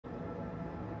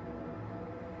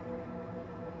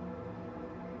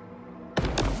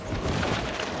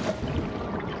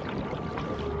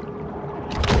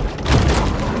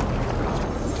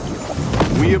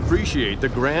We appreciate the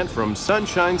grant from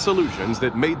Sunshine Solutions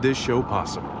that made this show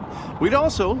possible. We'd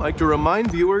also like to remind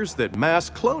viewers that mass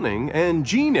cloning and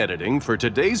gene editing for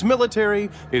today's military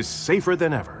is safer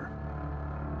than ever.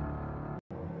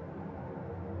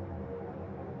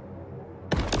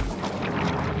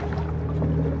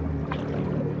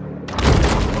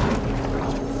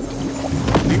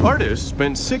 The artist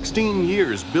spent 16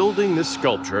 years building this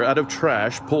sculpture out of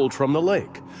trash pulled from the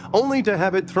lake, only to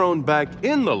have it thrown back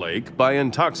in the lake by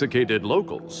intoxicated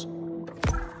locals.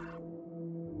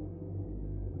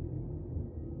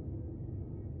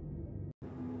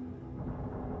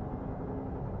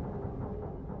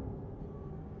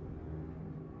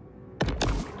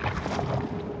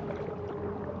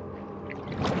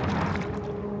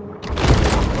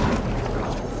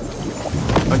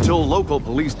 Until local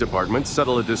police departments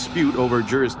settle a dispute over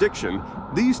jurisdiction,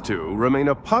 these two remain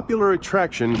a popular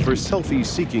attraction for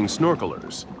selfie-seeking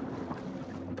snorkelers.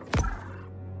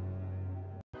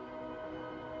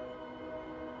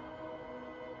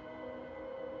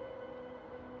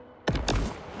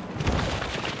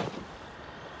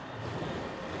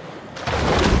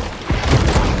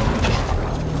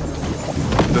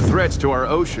 The threats to our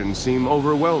ocean seem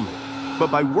overwhelming. But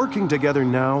by working together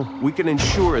now, we can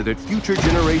ensure that future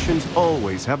generations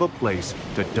always have a place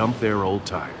to dump their old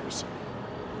tires.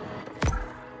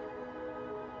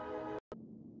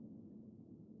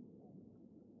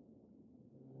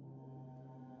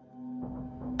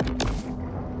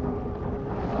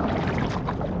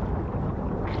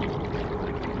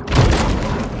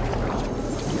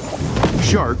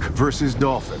 Shark versus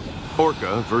dolphin.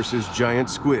 Orca versus giant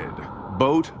squid.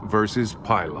 Boat versus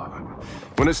pylon.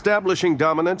 When establishing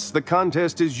dominance, the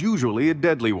contest is usually a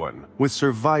deadly one, with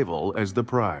survival as the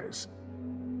prize.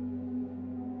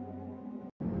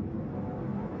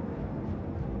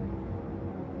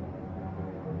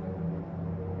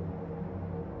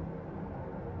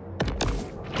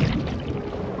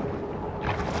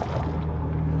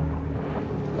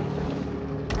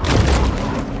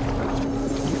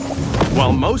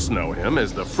 While most know him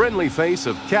as the friendly face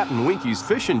of Captain Winky's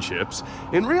Fish and Chips,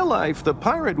 in real life, the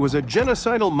pirate was a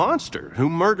genocidal monster who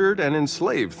murdered and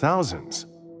enslaved thousands.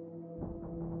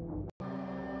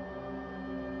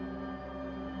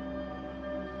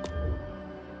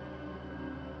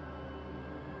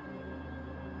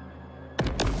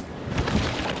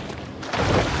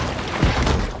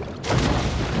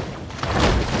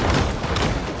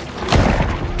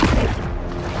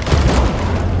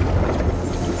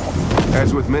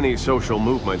 As with many social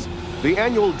movements, the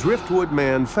annual Driftwood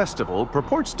Man Festival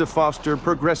purports to foster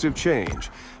progressive change,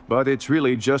 but it's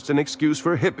really just an excuse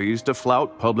for hippies to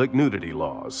flout public nudity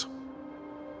laws.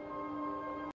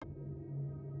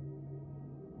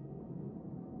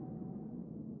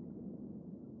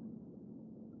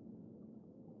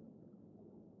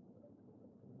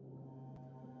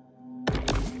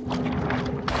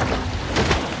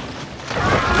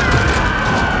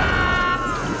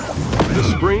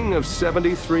 The spring of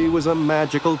 '73 was a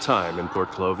magical time in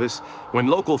Port Clovis, when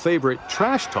local favorite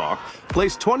Trash Talk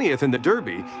placed 20th in the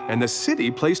Derby, and the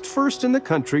city placed first in the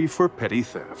country for petty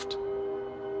theft.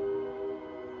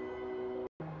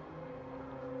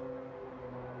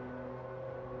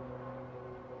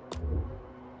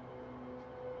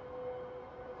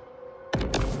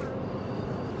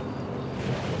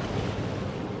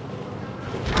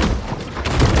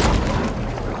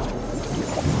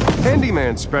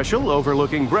 Handyman special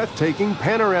overlooking breathtaking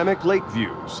panoramic lake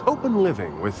views. Open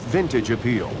living with vintage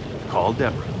appeal. Call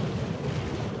Deborah.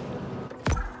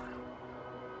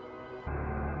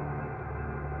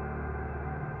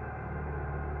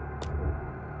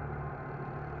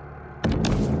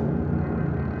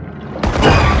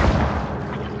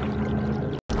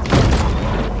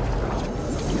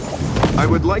 I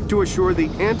would like to assure the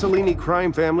Antolini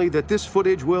crime family that this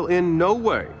footage will in no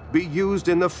way be used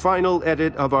in the final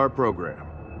edit of our program.